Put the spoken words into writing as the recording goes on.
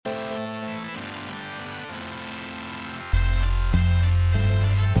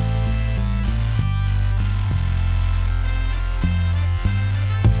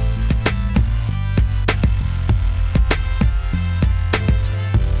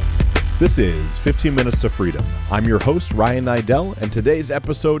This is 15 Minutes to Freedom. I'm your host, Ryan Nidell, and today's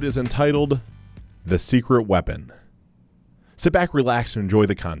episode is entitled The Secret Weapon. Sit back, relax, and enjoy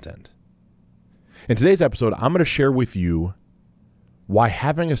the content. In today's episode, I'm going to share with you why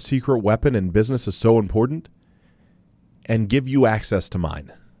having a secret weapon in business is so important and give you access to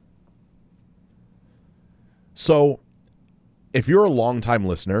mine. So, if you're a longtime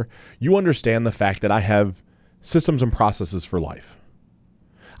listener, you understand the fact that I have systems and processes for life.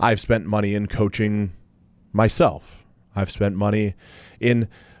 I've spent money in coaching myself. I've spent money in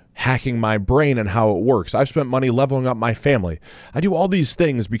hacking my brain and how it works. I've spent money leveling up my family. I do all these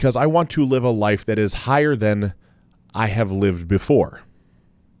things because I want to live a life that is higher than I have lived before.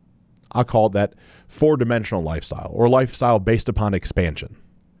 I'll call that four-dimensional lifestyle, or lifestyle based upon expansion.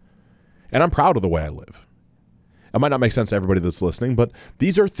 And I'm proud of the way I live. It might not make sense to everybody that's listening, but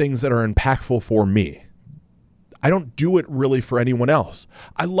these are things that are impactful for me. I don't do it really for anyone else.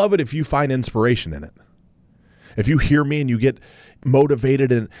 I love it if you find inspiration in it. If you hear me and you get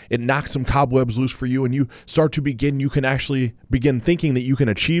motivated and it knocks some cobwebs loose for you and you start to you can actually begin thinking that you can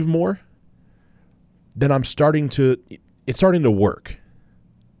achieve more, then it's starting to work.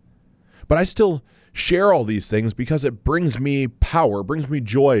 But I still share all these things because it brings me power, brings me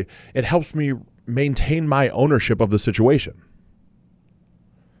joy. It helps me maintain my ownership of the situation.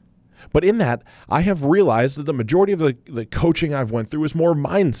 But in that, I have realized that the majority of the coaching I've went through is more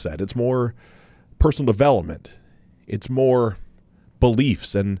mindset. It's more personal development. It's more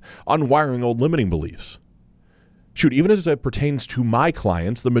beliefs and unwiring old limiting beliefs. Shoot, even as it pertains to my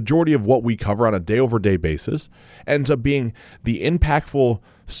clients, the majority of what we cover on a day-over-day basis ends up being the impactful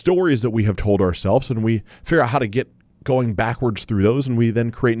stories that we have told ourselves, and we figure out how to get going backwards through those, and we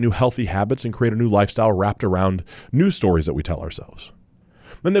then create new healthy habits and create a new lifestyle wrapped around new stories that we tell ourselves.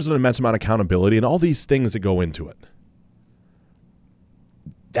 Then there's an immense amount of accountability and all these things that go into it.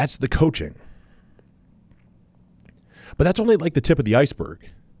 That's the coaching. But that's only like the tip of the iceberg,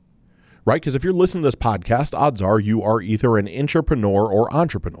 right? Because if you're listening to this podcast, odds are you are either an intrapreneur or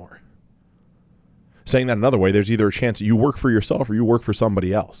entrepreneur. Saying that another way, there's either a chance that you work for yourself or you work for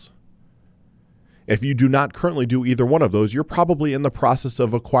somebody else. If you do not currently do either one of those, you're probably in the process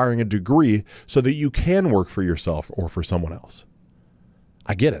of acquiring a degree so that you can work for yourself or for someone else.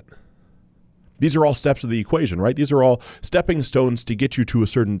 I get it. These are all steps of the equation, right? These are all stepping stones to get you to a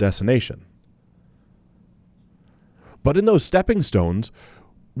certain destination. But in those stepping stones,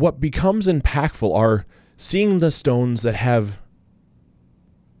 what becomes impactful are seeing the stones that have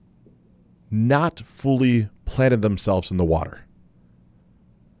not fully planted themselves in the water.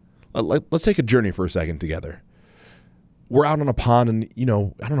 Let's take a journey for a second together. We're out on a pond and,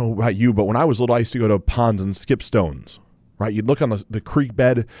 I don't know about you, but when I was little, I used to go to ponds and skip stones. Right? You'd look on the creek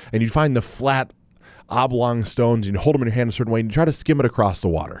bed and you'd find the flat oblong stones and you'd hold them in your hand a certain way and you'd try to skim it across the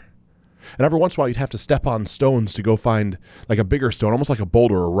water. And every once in a while you'd have to step on stones to go find like a bigger stone, almost like a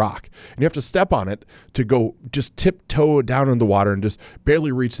boulder or a rock. And you have to step on it to go just tiptoe down in the water and just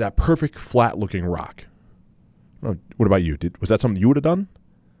barely reach that perfect flat looking rock. What about you? Was that something you would have done?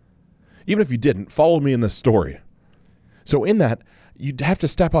 Even if you didn't, follow me in this story. So in that, you'd have to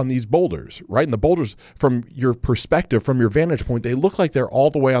step on these boulders, right? And the boulders, from your perspective, from your vantage point, they look like they're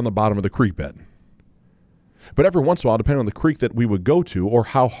all the way on the bottom of the creek bed. But every once in a while, depending on the creek that we would go to or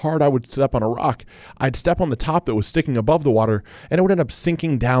how hard I would step on a rock, I'd step on the top that was sticking above the water and it would end up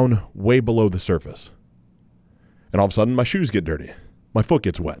sinking down way below the surface. And all of a sudden, my shoes get dirty. My foot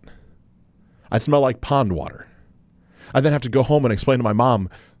gets wet. I'd smell like pond water. I'd then have to go home and explain to my mom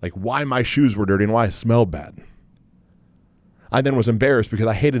like why my shoes were dirty and why I smelled bad. I then was embarrassed because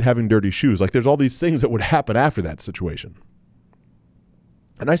I hated having dirty shoes. Like there's all these things that would happen after that situation.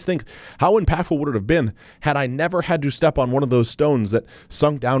 And I just think, how impactful would it have been had I never had to step on one of those stones that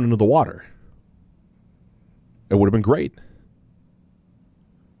sunk down into the water? It would have been great.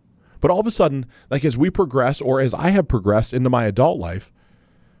 But all of a sudden, like as we progress, or as I have progressed into my adult life,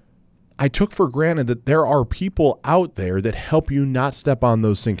 I took for granted that there are people out there that help you not step on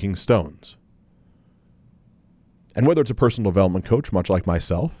those sinking stones. And whether it's a personal development coach, much like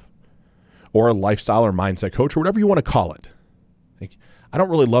myself, or a lifestyle or mindset coach, or whatever you want to call it. Like, I don't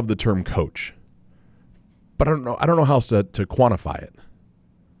really love the term coach, but I don't know how else to quantify it.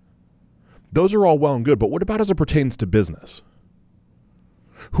 Those are all well and good, but what about as it pertains to business?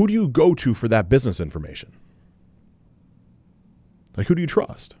 Who do you go to for that business information? Like, who do you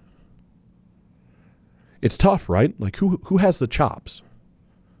trust? It's tough, right? Like, who has the chops?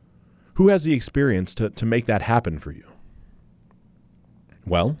 Who has the experience to make that happen for you?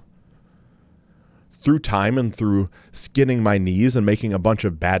 Well, through time and through skinning my knees and making a bunch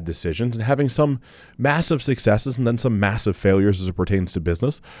of bad decisions and having some massive successes and then some massive failures as it pertains to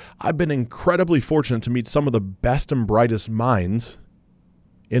business, I've been incredibly fortunate to meet some of the best and brightest minds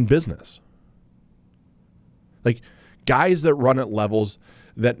in business. Like guys that run at levels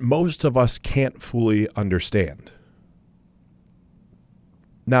that most of us can't fully understand.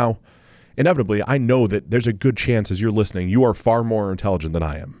 Now, inevitably, I know that there's a good chance as you're listening, you are far more intelligent than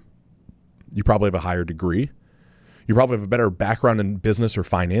I am. You probably have a higher degree. You probably have a better background in business or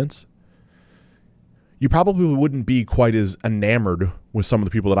finance. You probably wouldn't be quite as enamored with some of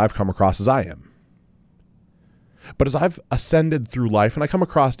the people that I've come across as I am. But as I've ascended through life and I come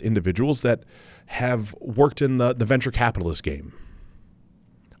across individuals that have worked in the venture capitalist game,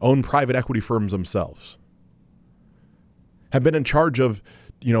 own private equity firms themselves, have been in charge of,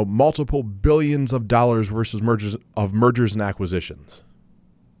 multiple billions of dollars versus mergers and acquisitions.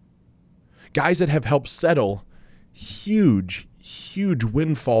 Guys that have helped settle huge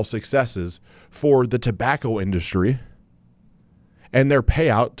windfall successes for the tobacco industry and their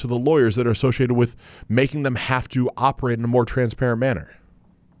payout to the lawyers that are associated with making them have to operate in a more transparent manner.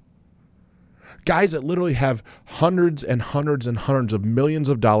 Guys that literally have hundreds and hundreds and hundreds of millions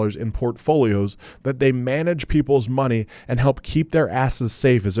of dollars in portfolios that they manage people's money and help keep their asses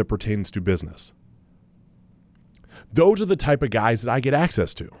safe as it pertains to business. Those are the type of guys that I get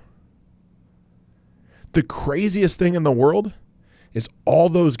access to. The craziest thing in the world is all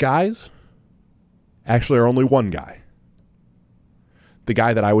those guys actually are only one guy. The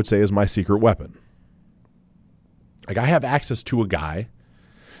guy that I would say is my secret weapon. Like I have access to a guy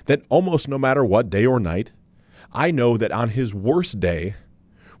that almost no matter what day or night, I know that on his worst day,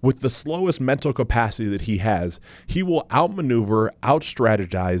 with the slowest mental capacity that he has, he will outmaneuver,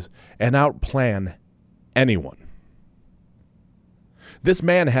 outstrategize, and outplan anyone. This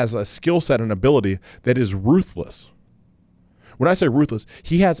man has a skill set and ability that is ruthless. When I say ruthless,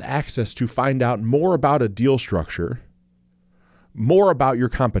 he has access to find out more about a deal structure, more about your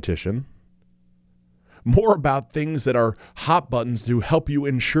competition, more about things that are hot buttons to help you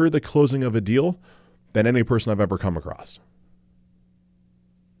ensure the closing of a deal than any person I've ever come across.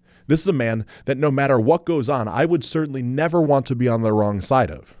 This is a man that no matter what goes on, I would certainly never want to be on the wrong side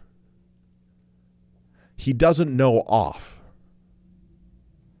of. He doesn't know off.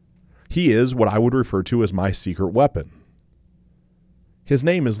 He is what I would refer to as my secret weapon. His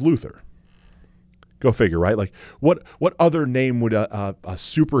name is Luther. Go figure, right? Like what other name would a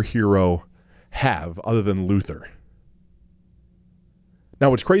superhero have other than Luther? Now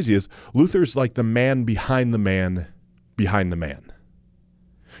what's crazy is Luther's like the man behind the man behind the man.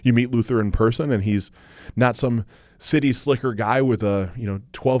 You meet Luther in person and he's not some city slicker guy with a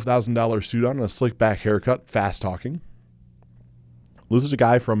 $12,000 suit on and a slick back haircut, fast talking. Luther's a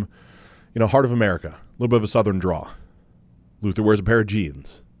guy from heart of America, a little bit of a southern draw. Luther wears a pair of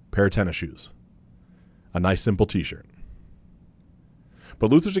jeans, a pair of tennis shoes, a nice simple t-shirt. But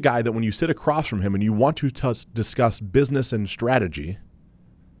Luther's a guy that when you sit across from him and you want to discuss business and strategy,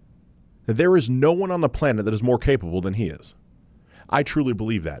 that there is no one on the planet that is more capable than he is. I truly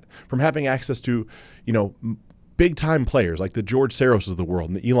believe that. From having access to, big time players like the George Soros of the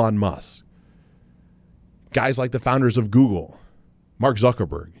world and the Elon Musk, guys like the founders of Google, Mark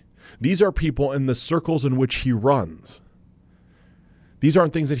Zuckerberg. These are people in the circles in which he runs. These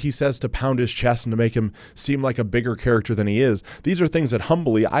aren't things that he says to pound his chest and to make him seem like a bigger character than he is. These are things that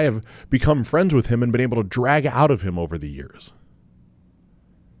humbly I have become friends with him and been able to drag out of him over the years.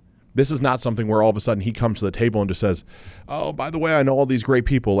 This is not something where all of a sudden he comes to the table and just says, oh, by the way, I know all these great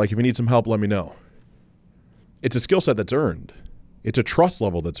people. Like if you need some help, let me know. It's a skill set that's earned. It's a trust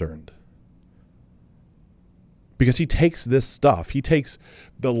level that's earned. Because he takes this stuff, he takes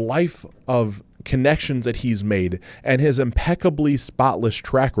the life of connections that he's made and his impeccably spotless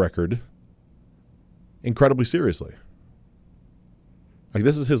track record incredibly seriously. Like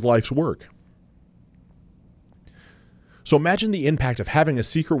this is his life's work. So imagine the impact of having a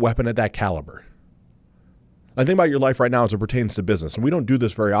secret weapon at that caliber. I think about your life right now as it pertains to business, and we don't do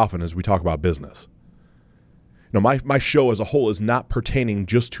this very often as we talk about business. My show as a whole is not pertaining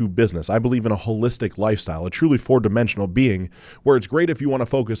just to business. I believe in a holistic lifestyle, a truly four-dimensional being where it's great if you want to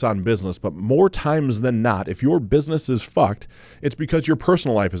focus on business, but more times than not, if your business is fucked, it's because your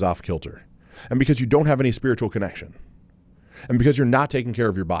personal life is off kilter and because you don't have any spiritual connection and because you're not taking care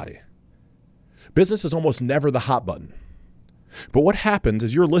of your body. Business is almost never the hot button. But what happens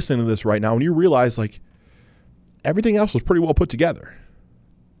is you're listening to this right now and you realize everything else was pretty well put together.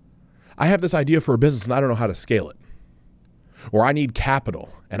 I have this idea for a business and I don't know how to scale it. Or I need capital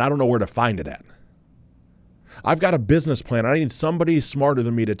and I don't know where to find it at. I've got a business plan. I need somebody smarter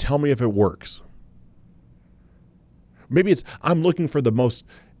than me to tell me if it works. Maybe it's I'm looking for the most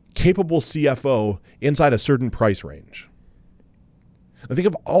capable CFO inside a certain price range. Now think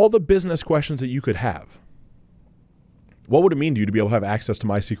of all the business questions that you could have. What would it mean to you to be able to have access to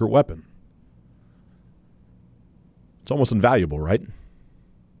my secret weapon? It's almost invaluable, right?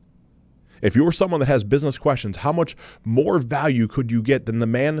 If you're someone that has business questions, how much more value could you get than the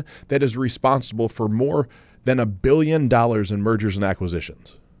man that is responsible for more than $1 billion in mergers and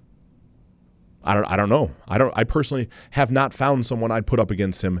acquisitions? I don't know. I personally have not found someone I'd put up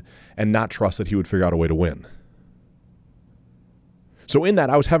against him and not trust that he would figure out a way to win. So in that,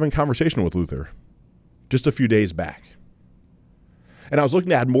 I was having a conversation with Luther just a few days back. And I was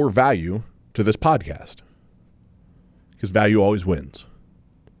looking to add more value to this podcast because value always wins.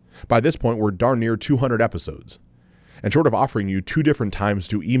 By this point, we're darn near 200 episodes. And short of offering you 2 different times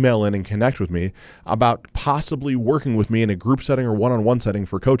to email in and connect with me about possibly working with me in a group setting or one-on-one setting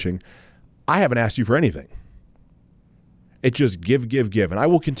for coaching, I haven't asked you for anything. It's just give. And I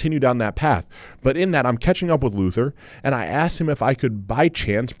will continue down that path. But in that, I'm catching up with Luther, and I asked him if I could, by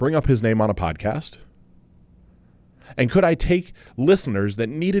chance, bring up his name on a podcast. And could I take listeners that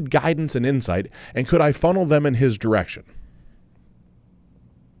needed guidance and insight, and could I funnel them in his direction?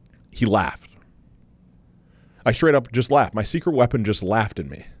 He laughed. I straight up just laughed. My secret weapon just laughed at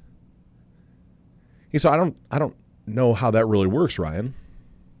me. He said, I don't know how that really works, Ryan.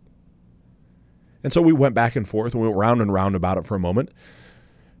 And so we went back and forth, and we went round and round about it for a moment.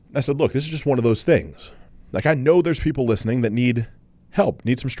 And I said, look, this is just one of those things. Like, I know there's people listening that need help,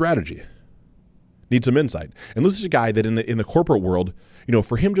 need some strategy, need some insight. And this is a guy that in the corporate world,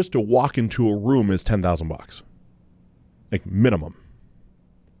 for him just to walk into a room is $10,000, like minimum.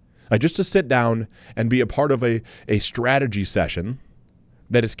 Like just to sit down and be a part of a strategy session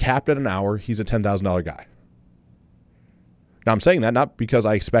that is capped at an hour, he's a $10,000 guy. Now I'm saying that not because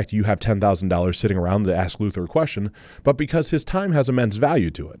I expect you have $10,000 sitting around to ask Luther a question, but because his time has immense value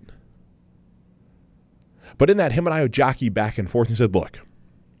to it. But in that, him and I would jockey back and forth and said, look,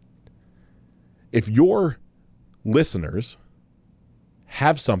 if your listeners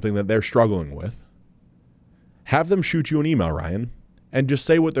have something that they're struggling with, have them shoot you an email, Ryan, and just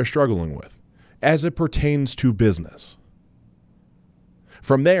say what they're struggling with as it pertains to business.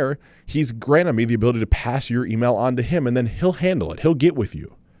 From there, he's granted me the ability to pass your email on to him, and then he'll handle it. He'll get with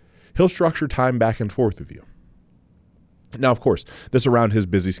you. He'll structure time back and forth with you. Now, of course, this around his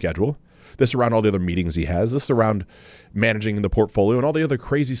busy schedule, this around all the other meetings he has, this around managing the portfolio and all the other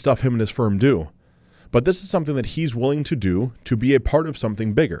crazy stuff him and his firm do. But this is something that he's willing to do to be a part of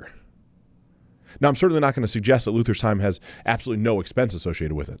something bigger. Now, I'm certainly not going to suggest that Luther's time has absolutely no expense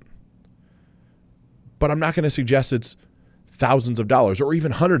associated with it. But I'm not going to suggest it's thousands of dollars or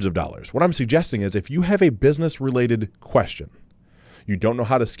even hundreds of dollars. What I'm suggesting is if you have a business-related question, you don't know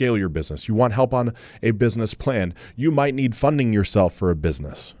how to scale your business, you want help on a business plan, you might need funding yourself for a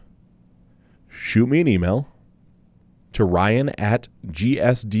business, shoot me an email to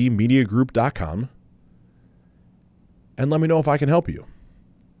ryan@gsdmediagroup.com and let me know if I can help you.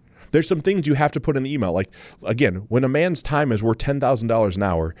 There's some things you have to put in the email. Like, again, when a man's time is worth $10,000 an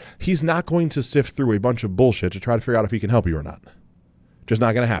hour, he's not going to sift through a bunch of bullshit to try to figure out if he can help you or not. Just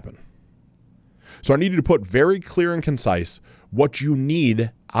not going to happen. So I need you to put very clear and concise what you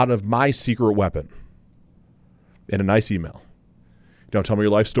need out of my secret weapon in a nice email. Don't tell me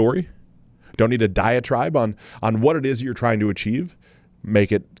your life story. Don't need a diatribe on what it is you're trying to achieve.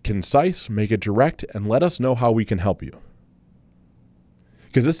 Make it concise, make it direct, and let us know how we can help you.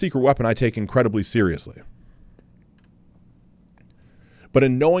 Because this secret weapon I take incredibly seriously. But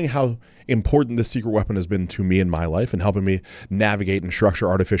in knowing how important this secret weapon has been to me in my life and helping me navigate and structure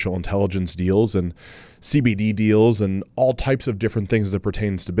artificial intelligence deals and CBD deals and all types of different things as it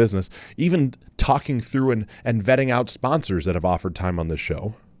pertains to business, even talking through and vetting out sponsors that have offered time on this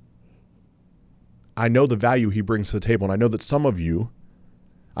show, I know the value he brings to the table. And I know that some of you,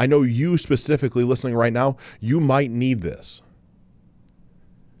 I know you specifically listening right now, you might need this.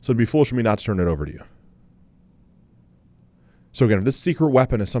 So it'd be foolish for me not to turn it over to you. So again, if this secret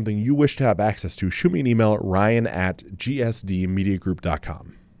weapon is something you wish to have access to, shoot me an email at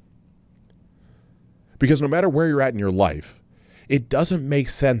ryan@gsdmediagroup.com. Because no matter where you're at in your life, it doesn't make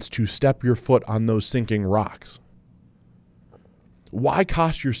sense to step your foot on those sinking rocks. Why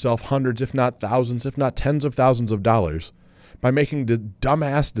cost yourself hundreds, if not thousands, if not tens of thousands of dollars by making the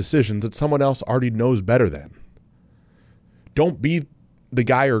dumbass decisions that someone else already knows better than? Don't be the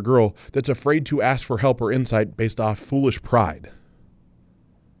guy or girl that's afraid to ask for help or insight based off foolish pride.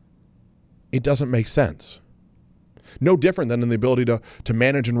 It doesn't make sense. No different than in the ability to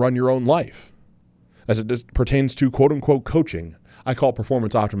manage and run your own life. As it pertains to quote unquote coaching, I call it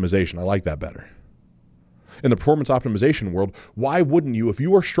performance optimization. I like that better. In the performance optimization world, why wouldn't you, if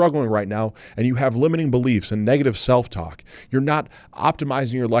you are struggling right now and you have limiting beliefs and negative self-talk, you're not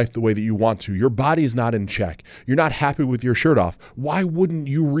optimizing your life the way that you want to, your body's not in check, you're not happy with your shirt off, why wouldn't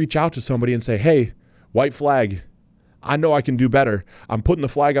you reach out to somebody and say, hey, white flag, I know I can do better. I'm putting the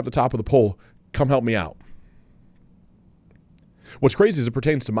flag up the top of the pole. Come help me out. What's crazy as it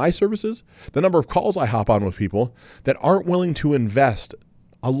pertains to my services, the number of calls I hop on with people that aren't willing to invest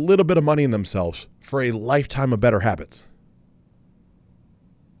a little bit of money in themselves for a lifetime of better habits.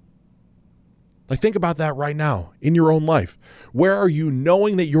 Like, think about that right now in your own life. Where are you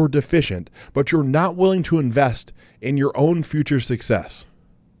knowing that you're deficient, but you're not willing to invest in your own future success?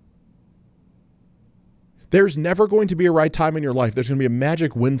 There's never going to be a right time in your life. There's going to be a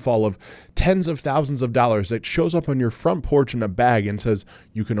magic windfall of tens of thousands of dollars that shows up on your front porch in a bag and says,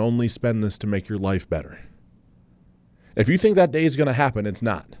 you can only spend this to make your life better. If you think that day is going to happen, it's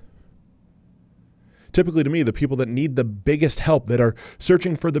not. Typically, to me, the people that need the biggest help, that are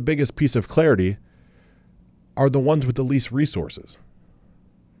searching for the biggest piece of clarity, are the ones with the least resources,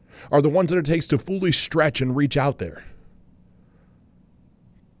 are the ones that it takes to fully stretch and reach out there.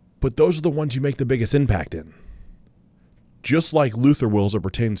 But those are the ones you make the biggest impact in. Just like Luther will as it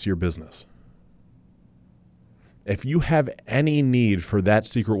pertains to your business. If you have any need for that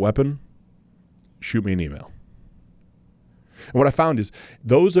secret weapon, shoot me an email. And what I found is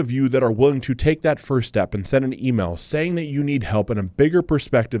those of you that are willing to take that first step and send an email saying that you need help in a bigger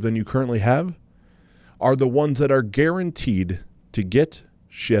perspective than you currently have are the ones that are guaranteed to get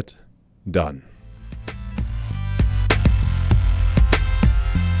shit done.